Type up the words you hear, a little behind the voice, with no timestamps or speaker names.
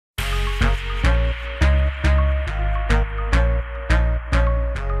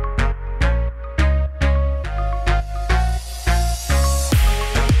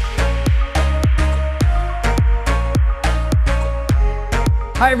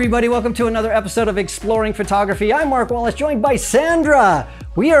Hi everybody, welcome to another episode of Exploring Photography. I'm Mark Wallace, joined by Sandra.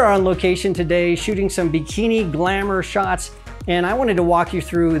 We are on location today shooting some bikini glamour shots, and I wanted to walk you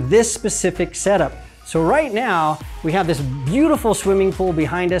through this specific setup. So right now, we have this beautiful swimming pool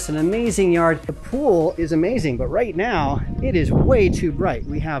behind us, an amazing yard. The pool is amazing, but right now, it is way too bright.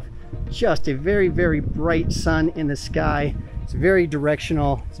 We have just a very, very bright sun in the sky. It's very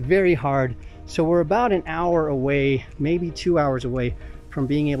directional, it's very hard. So we're about an hour away, maybe 2 hours away from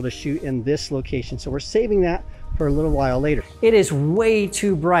being able to shoot in this location. So we're saving that for a little while later. It is way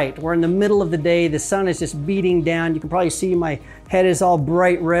too bright. We're in the middle of the day. The sun is just beating down. You can probably see my head is all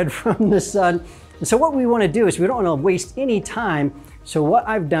bright red from the sun. And so what we want to do is we don't want to waste any time. So what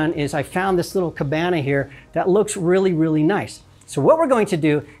I've done is I found this little cabana here that looks really, really nice. So what we're going to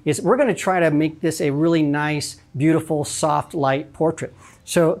do is we're going to try to make this a really nice, beautiful, soft light portrait.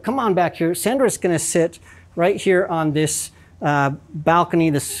 So come on back here. Sandra's going to sit right here on this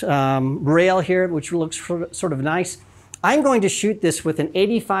balcony, this rail here, which looks sort of nice. I'm going to shoot this with an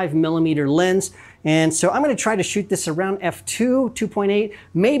 85mm lens. And so I'm going to try to shoot this around f2, 2.8,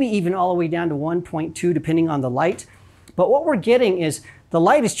 maybe even all the way down to 1.2, depending on the light. But what we're getting is the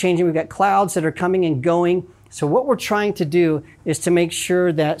light is changing. We've got clouds that are coming and going. So what we're trying to do is to make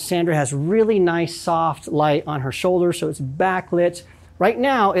sure that Sandra has really nice, soft light on her shoulder. So it's backlit. Right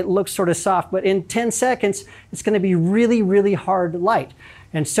now, it looks sort of soft, but in 10 seconds, it's going to be really, really hard light.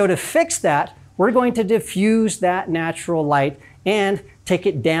 And so to fix that, we're going to diffuse that natural light and take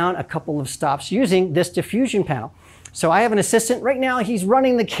it down a couple of stops using this diffusion panel. So I have an assistant right now. He's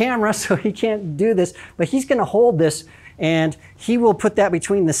running the camera, so he can't do this, but he's going to hold this, and he will put that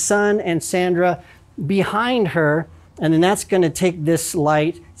between the sun and Sandra behind her. And then that's going to take this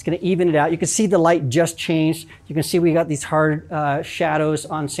light, it's going to even it out. You can see the light just changed. You can see we got these hard shadows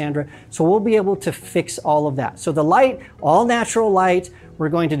on Sandra. So we'll be able to fix all of that. So the light, all natural light, we're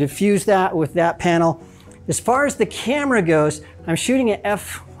going to diffuse that with that panel. As far as the camera goes, I'm shooting at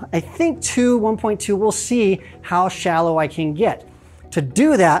I think 1.2. We'll see how shallow I can get. To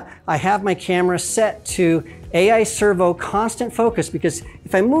do that, I have my camera set to AI servo constant focus, because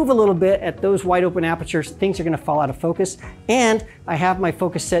if I move a little bit at those wide open apertures, things are going to fall out of focus. And I have my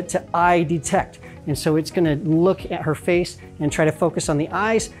focus set to eye detect. And so it's going to look at her face and try to focus on the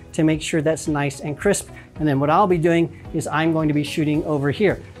eyes to make sure that's nice and crisp. And then what I'll be doing is I'm going to be shooting over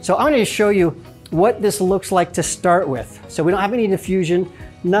here. So I'm going to show you what this looks like to start with. So we don't have any diffusion,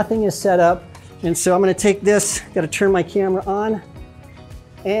 nothing is set up. And so I'm going to take this, got to turn my camera on,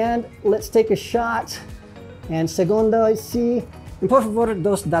 and let's take a shot. And segundo, sí. Y por favor,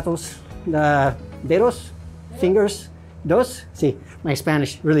 dos datos, dedos, fingers, dos. Sí, my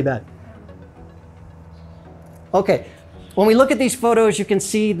Spanish, really bad. Okay, when we look at these photos, you can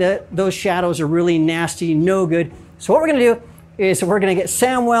see that those shadows are really nasty, no good. So what we're gonna do is we're gonna get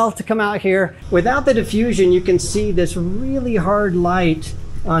Samuel to come out here. Without the diffusion, you can see this really hard light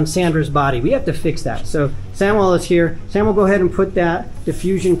on Sandra's body. We have to fix that. So Samuel is here. Samuel, go ahead and put that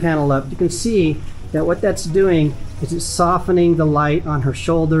diffusion panel up. You can see that what that's doing is it's softening the light on her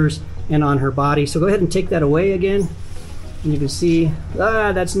shoulders and on her body. So go ahead and take that away again. And you can see,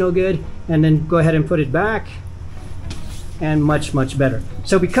 that's no good. And then go ahead and put it back. And much, much better.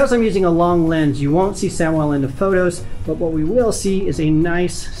 So because I'm using a long lens, you won't see Samuel in the photos, but what we will see is a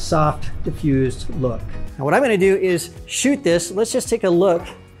nice, soft, diffused look. Now what I'm gonna do is shoot this. Let's just take a look.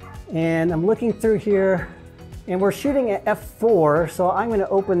 And I'm looking through here, and we're shooting at f4, so I'm gonna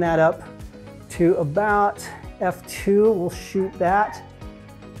open that up to about f2. We'll shoot that.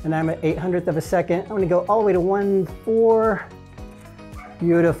 And I'm at 800th of a second. I'm gonna go all the way to 1.4.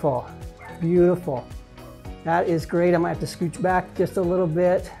 Beautiful, beautiful. That is great. I might have to scooch back just a little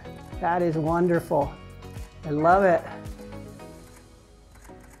bit. That is wonderful. I love it.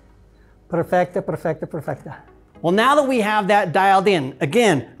 Perfecta, perfecta, perfecta. Well, now that we have that dialed in,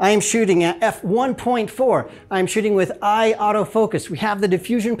 again, I am shooting at f1.4. I'm shooting with eye autofocus. We have the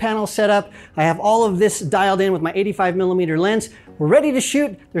diffusion panel set up. I have all of this dialed in with my 85mm lens. We're ready to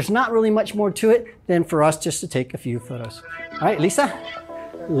shoot. There's not really much more to it than for us just to take a few photos. All right, Lisa,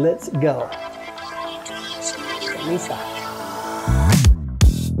 let's go. Lisa.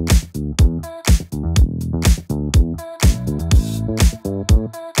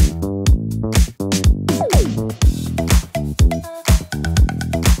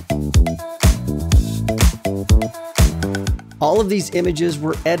 All of these images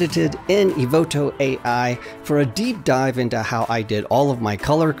were edited in Evoto AI for a deep dive into how I did all of my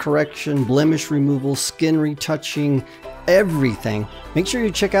color correction, blemish removal, skin retouching, everything. Make sure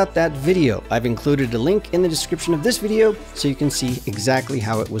you check out that video. I've included a link in the description of this video so you can see exactly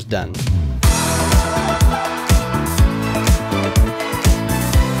how it was done.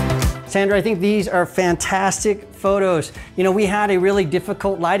 Sandra, I think these are fantastic photos. You know, we had a really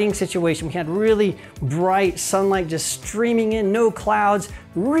difficult lighting situation. We had really bright sunlight just streaming in, no clouds,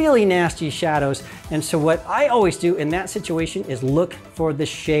 really nasty shadows. And so what I always do in that situation is look for the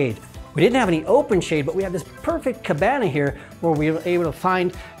shade. We didn't have any open shade, but we had this perfect cabana here where we were able to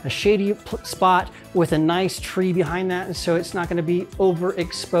find a shady spot with a nice tree behind that, and so it's not going to be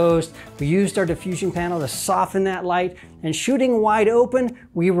overexposed. We used our diffusion panel to soften that light, and shooting wide open,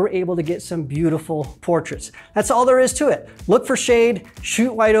 we were able to get some beautiful portraits. That's all there is to it. Look for shade,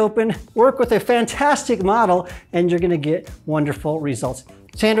 shoot wide open, work with a fantastic model, and you're going to get wonderful results.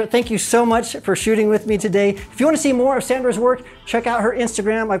 Sandra, thank you so much for shooting with me today. If you want to see more of Sandra's work, check out her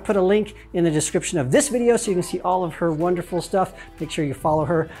Instagram. I put a link in the description of this video so you can see all of her wonderful stuff. Make sure you follow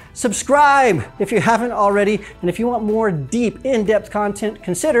her. Subscribe if you haven't already. And if you want more deep, in-depth content,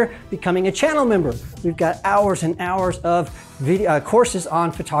 consider becoming a channel member. We've got hours and hours of video courses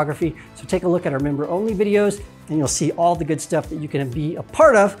on photography. So take a look at our member-only videos, and you'll see all the good stuff that you can be a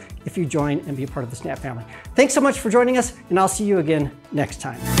part of if you join and be a part of the Snap family. Thanks so much for joining us, and I'll see you again next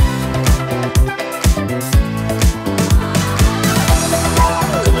time.